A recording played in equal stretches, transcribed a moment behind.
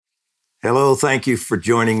Hello, thank you for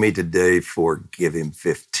joining me today for Give Him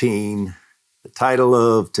 15. The title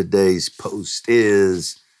of today's post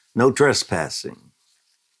is No Trespassing.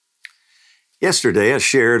 Yesterday, I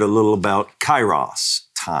shared a little about Kairos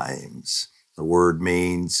times. The word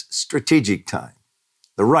means strategic time,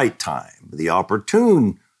 the right time, the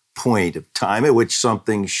opportune point of time at which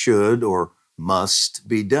something should or must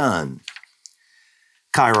be done.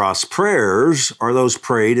 Kairos prayers are those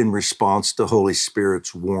prayed in response to Holy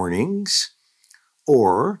Spirit's warnings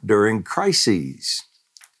or during crises.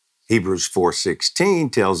 Hebrews 4:16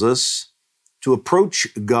 tells us to approach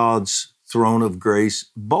God's throne of grace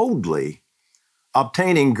boldly,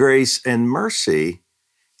 obtaining grace and mercy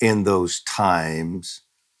in those times,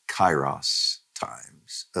 Kairos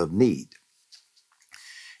times of need.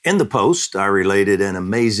 In the post, I related an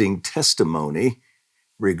amazing testimony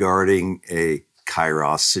regarding a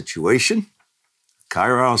Kairos situation,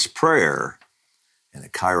 Kairos prayer, and a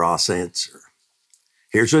Kairos answer.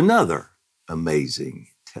 Here's another amazing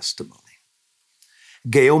testimony.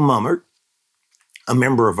 Gail Mummert, a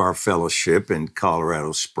member of our fellowship in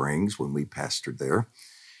Colorado Springs when we pastored there,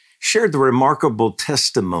 shared the remarkable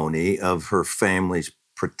testimony of her family's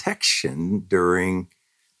protection during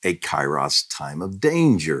a Kairos time of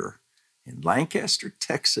danger in Lancaster,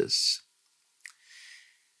 Texas.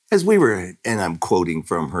 As we were, and I'm quoting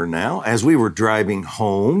from her now, as we were driving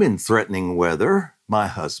home in threatening weather, my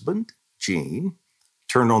husband, Gene,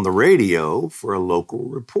 turned on the radio for a local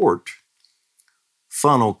report.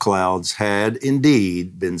 Funnel clouds had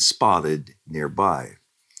indeed been spotted nearby.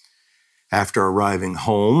 After arriving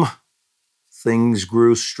home, things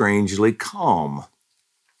grew strangely calm.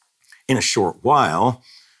 In a short while,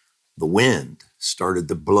 the wind started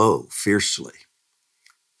to blow fiercely.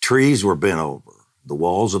 Trees were bent over. The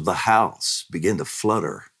walls of the house began to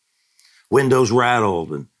flutter. Windows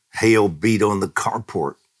rattled and hail beat on the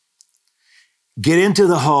carport. "Get into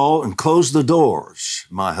the hall and close the doors,"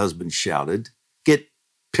 my husband shouted. "Get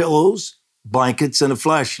pillows, blankets, and a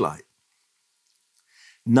flashlight."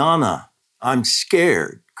 "Nana, I'm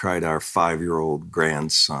scared," cried our 5-year-old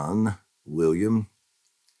grandson, William.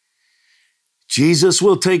 "Jesus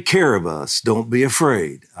will take care of us. Don't be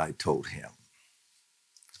afraid," I told him.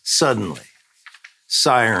 Suddenly,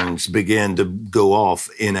 sirens began to go off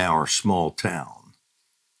in our small town.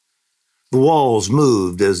 The walls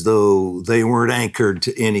moved as though they weren't anchored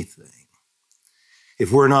to anything. "If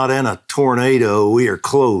we're not in a tornado, we are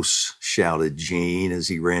close," shouted Gene as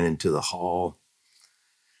he ran into the hall.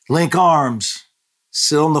 "Link arms,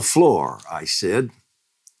 sit on the floor," I said.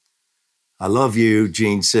 "I love you,"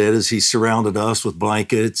 Gene said as he surrounded us with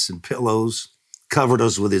blankets and pillows, covered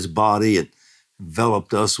us with his body, and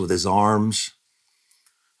enveloped us with his arms.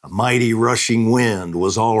 A mighty rushing wind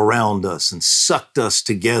was all around us and sucked us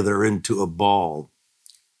together into a ball.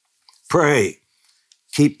 "Pray,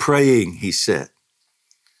 keep praying," he said.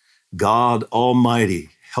 "God Almighty,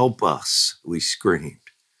 help us," we screamed.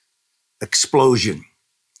 Explosion.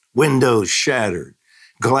 Windows shattered.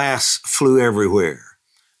 Glass flew everywhere.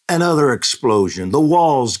 Another explosion. The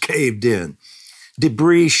walls caved in.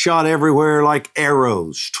 Debris shot everywhere like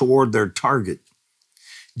arrows toward their target.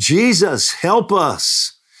 "Jesus, help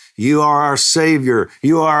us. You are our Savior.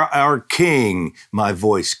 You are our King," my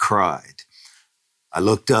voice cried. I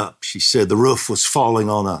looked up. She said the roof was falling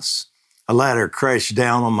on us. A ladder crashed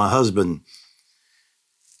down on my husband.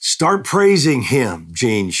 "Start praising him,"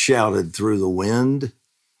 Gene shouted through the wind.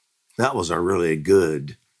 That was a really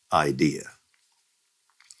good idea.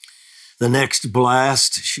 The next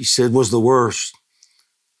blast, she said, was the worst.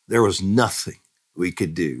 There was nothing we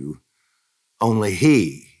could do. Only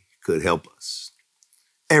he could help us.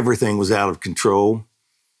 Everything was out of control,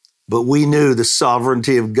 but we knew the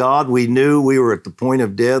sovereignty of God. We knew we were at the point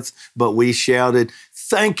of death, but we shouted,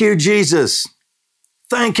 "Thank you, Jesus.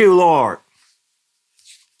 Thank you, Lord."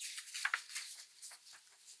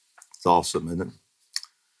 It's awesome, isn't it?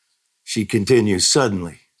 She continues,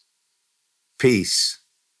 "Suddenly, peace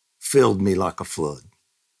filled me like a flood.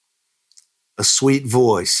 A sweet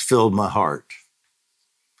voice filled my heart.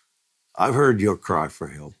 I've heard your cry for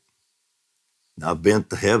help, and I've bent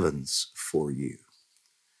the heavens for you.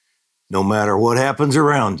 No matter what happens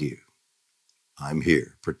around you, I'm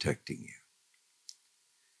here protecting you."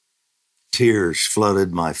 Tears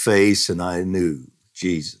flooded my face, and I knew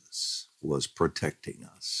Jesus was protecting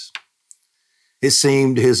us. It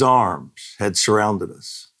seemed his arms had surrounded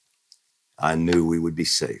us. I knew we would be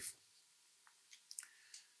safe.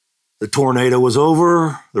 The tornado was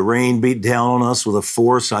over. The rain beat down on us with a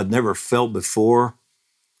force I'd never felt before.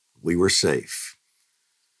 We were safe.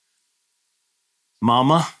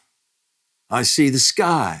 "Mama, I see the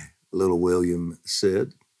sky," little William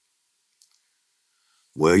said.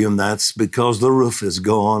 William, that's because the roof is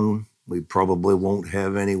gone. We probably won't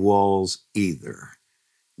have any walls either,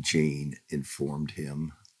 Jean informed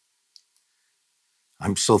him.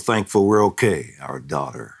 I'm so thankful we're okay, our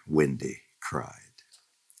daughter, Wendy, cried.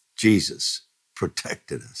 Jesus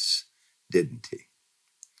protected us, didn't he?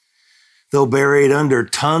 Though buried under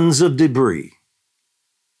tons of debris,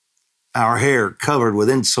 our hair covered with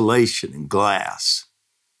insulation and glass,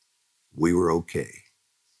 we were okay.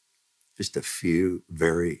 Just a few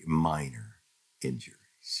very minor injuries.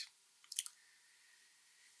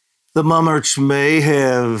 The Mummerts may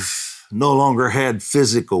have no longer had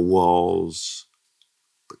physical walls,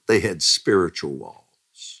 but they had spiritual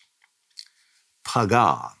walls.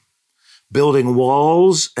 Paga, building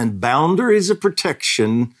walls and boundaries of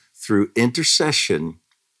protection through intercession,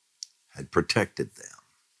 had protected them.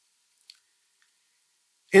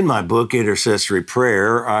 In my book, Intercessory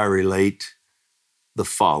Prayer, I relate the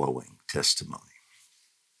following testimony.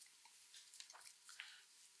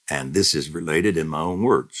 And this is related in my own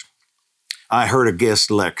words. I heard a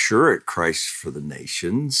guest lecturer at Christ for the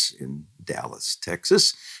Nations in Dallas,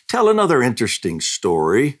 Texas, tell another interesting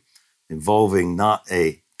story involving not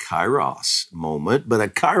a kairos moment, but a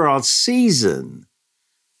kairos season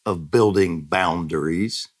of building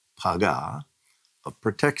boundaries, paga, of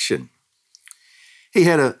protection. He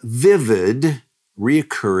had a vivid,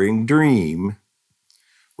 reoccurring dream,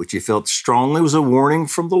 which he felt strongly was a warning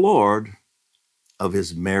from the Lord of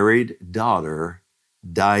his married daughter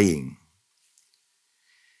dying.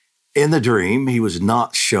 In the dream, he was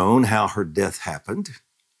not shown how her death happened,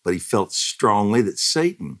 but he felt strongly that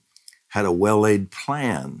Satan had a well-laid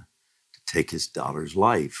plan to take his daughter's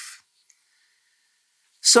life.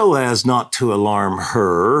 So as not to alarm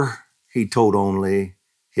her, he told only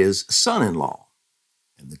his son-in-law,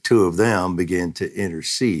 and the two of them began to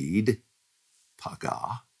intercede,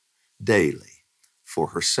 paga, daily for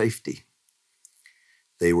her safety.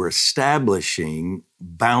 They were establishing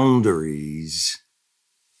boundaries,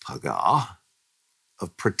 paga,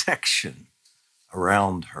 of protection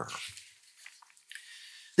around her.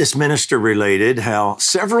 This minister related how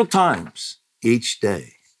several times each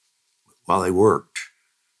day while they worked,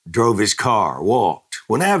 drove his car, walked,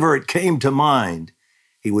 whenever it came to mind,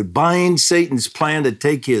 he would bind Satan's plan to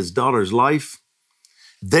take his daughter's life.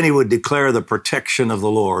 Then he would declare the protection of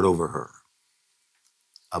the Lord over her.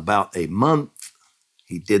 About a month,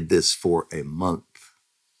 he did this for a month,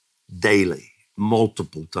 daily,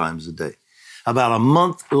 multiple times a day. About a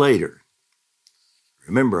month later,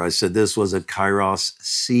 remember I said this was a kairos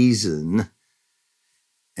season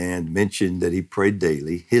and mentioned that he prayed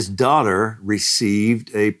daily. His daughter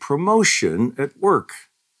received a promotion at work.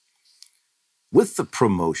 With the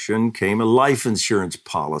promotion came a life insurance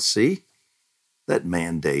policy that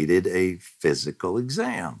mandated a physical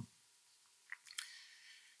exam.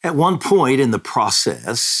 At one point in the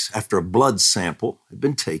process, after a blood sample had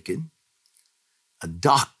been taken, a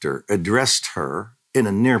doctor addressed her in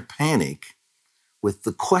a near panic with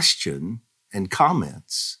the question and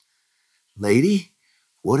comments, "Lady,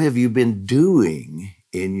 what have you been doing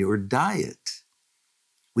in your diet?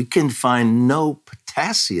 We can find no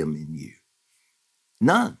potassium in you.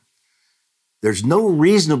 None. There's no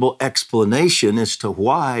reasonable explanation as to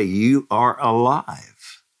why you are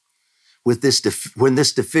alive. When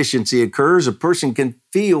this deficiency occurs, a person can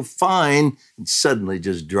feel fine and suddenly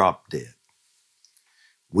just drop dead.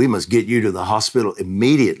 We must get you to the hospital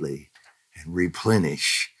immediately and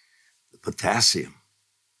replenish the potassium."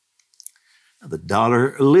 The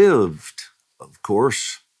daughter lived, of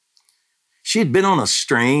course. She had been on a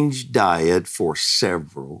strange diet for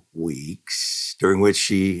several weeks, during which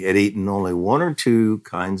she had eaten only one or two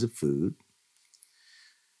kinds of food.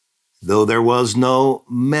 Though there was no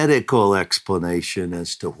medical explanation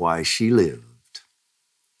as to why she lived,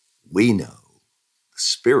 we know the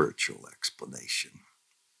spiritual explanation.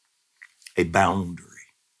 A boundary,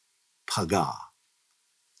 paga,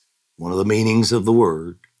 one of the meanings of the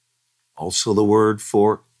word, also the word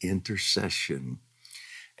for intercession.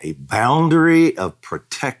 A boundary of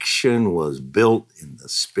protection was built in the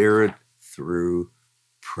Spirit through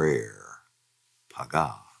prayer,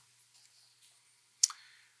 paga.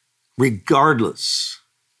 Regardless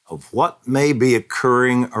of what may be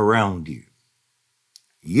occurring around you,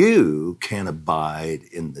 you can abide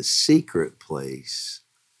in the secret place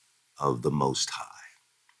of the Most High.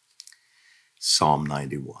 Psalm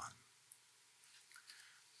 91.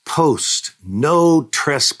 Post no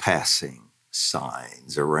trespassing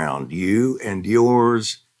signs around you and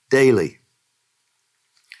yours daily.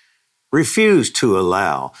 Refuse to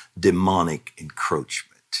allow demonic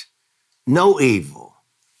encroachment. No evil,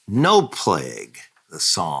 no plague, the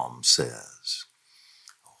psalm says.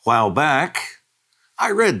 while back,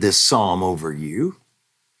 I read this psalm over you,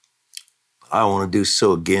 but I want to do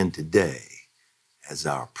so again today as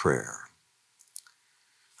our prayer.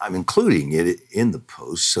 I'm including it in the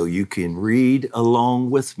post so you can read along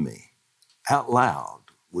with me. Out loud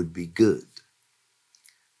would be good.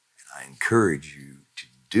 And I encourage you to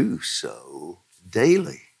do so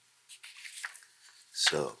daily.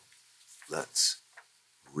 So let's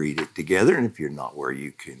read it together. And if you're not where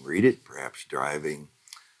you can read it, perhaps driving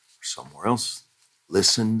or somewhere else,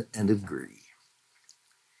 listen and agree.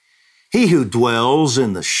 He who dwells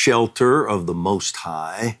in the shelter of the Most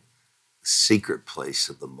High, the secret place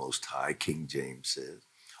of the Most High, King James says,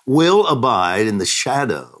 will abide in the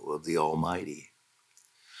shadow of the Almighty.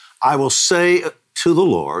 I will say to the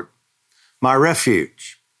Lord, my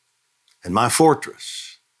refuge and my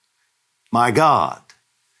fortress, my God,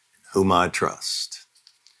 in whom I trust.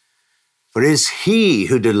 For it is he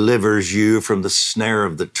who delivers you from the snare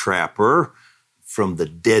of the trapper, from the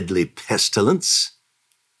deadly pestilence.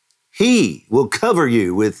 He will cover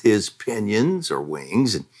you with his pinions or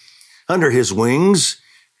wings, and under his wings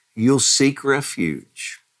you'll seek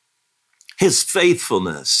refuge. His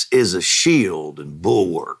faithfulness is a shield and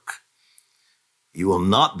bulwark. You will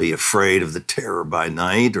not be afraid of the terror by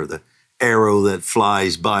night, or the arrow that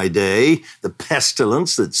flies by day, the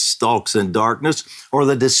pestilence that stalks in darkness, or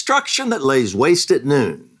the destruction that lays waste at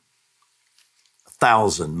noon.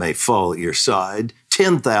 1,000 may fall at your side,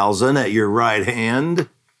 10,000 at your right hand,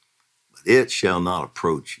 but it shall not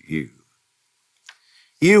approach you.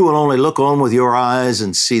 You will only look on with your eyes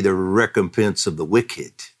and see the recompense of the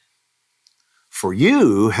wicked. For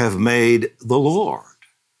you have made the Lord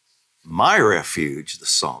my refuge, the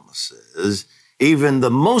psalmist says, even the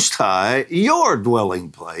Most High, your dwelling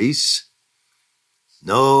place.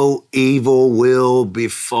 No evil will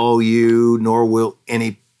befall you, nor will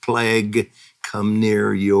any plague come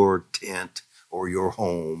near your tent or your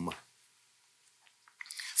home.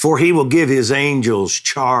 For he will give his angels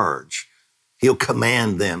charge. He'll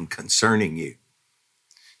command them concerning you,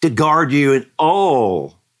 to guard you in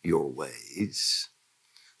all your ways.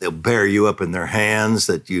 They'll bear you up in their hands,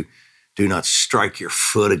 that you do not strike your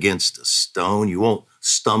foot against a stone. You won't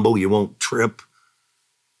stumble, you won't trip.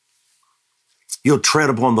 You'll tread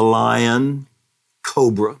upon the lion,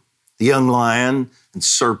 cobra, the young lion, and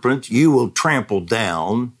serpent. You will trample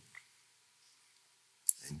down.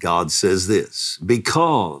 And God says this,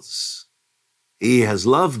 because he has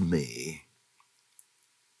loved me,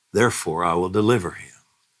 therefore I will deliver him.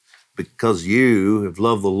 Because you have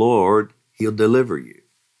loved the Lord, he'll deliver you.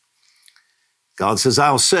 God says,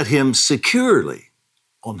 I'll set him securely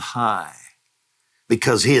on high,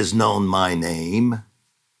 because he has known my name.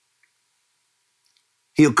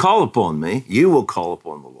 He'll call upon me, you will call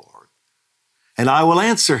upon the Lord, and I will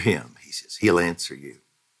answer him. He says, he'll answer you.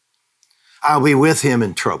 I'll be with him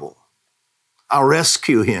in trouble. I'll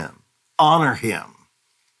rescue him, honor him.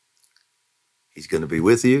 He's going to be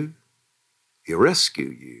with you. He'll rescue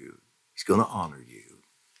you. He's going to honor you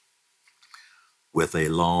with a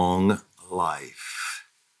long life.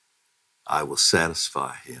 I will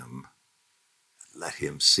satisfy him and let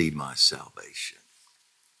him see my salvation.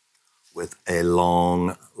 With a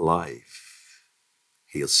long life,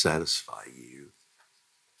 he'll satisfy you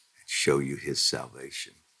and show you his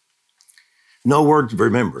salvation. No word,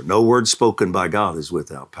 remember, no word spoken by God is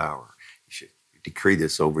without power. You should decree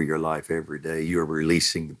this over your life every day. You are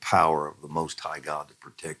releasing the power of the Most High God to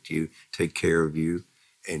protect you, take care of you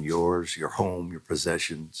and yours, your home, your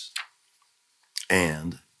possessions,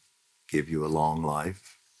 and give you a long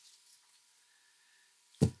life.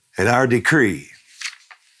 And our decree,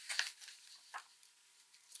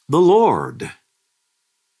 the Lord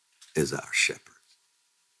is our shepherd.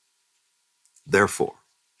 Therefore,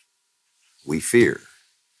 we fear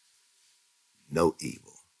no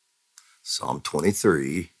evil. Psalm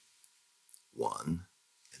 23, 1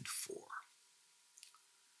 and 4.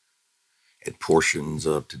 And portions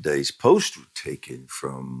of today's post were taken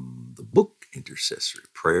from the book Intercessory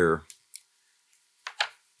Prayer,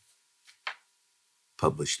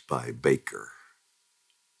 published by Baker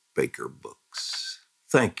Books.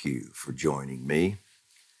 Thank you for joining me.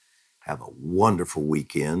 Have a wonderful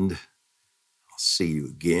weekend. I'll see you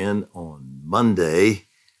again on Monday.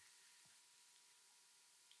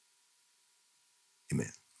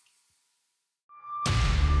 Amen.